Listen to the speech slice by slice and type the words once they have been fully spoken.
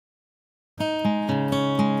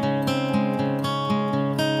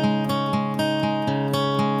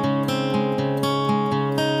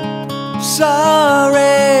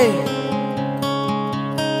sorry,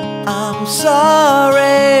 I'm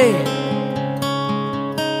sorry,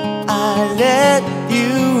 I let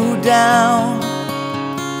you down,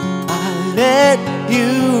 I let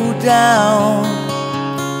you down.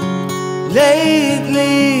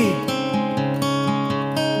 Lately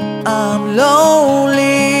I'm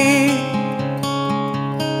lonely,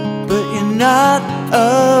 but you're not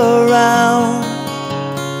around,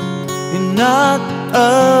 you're not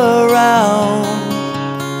around.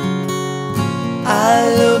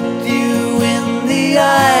 I looked you in the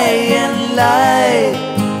eye and lied,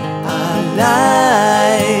 I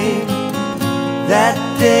lied. That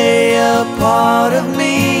day a part of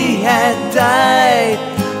me had died,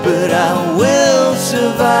 but I will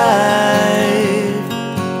survive.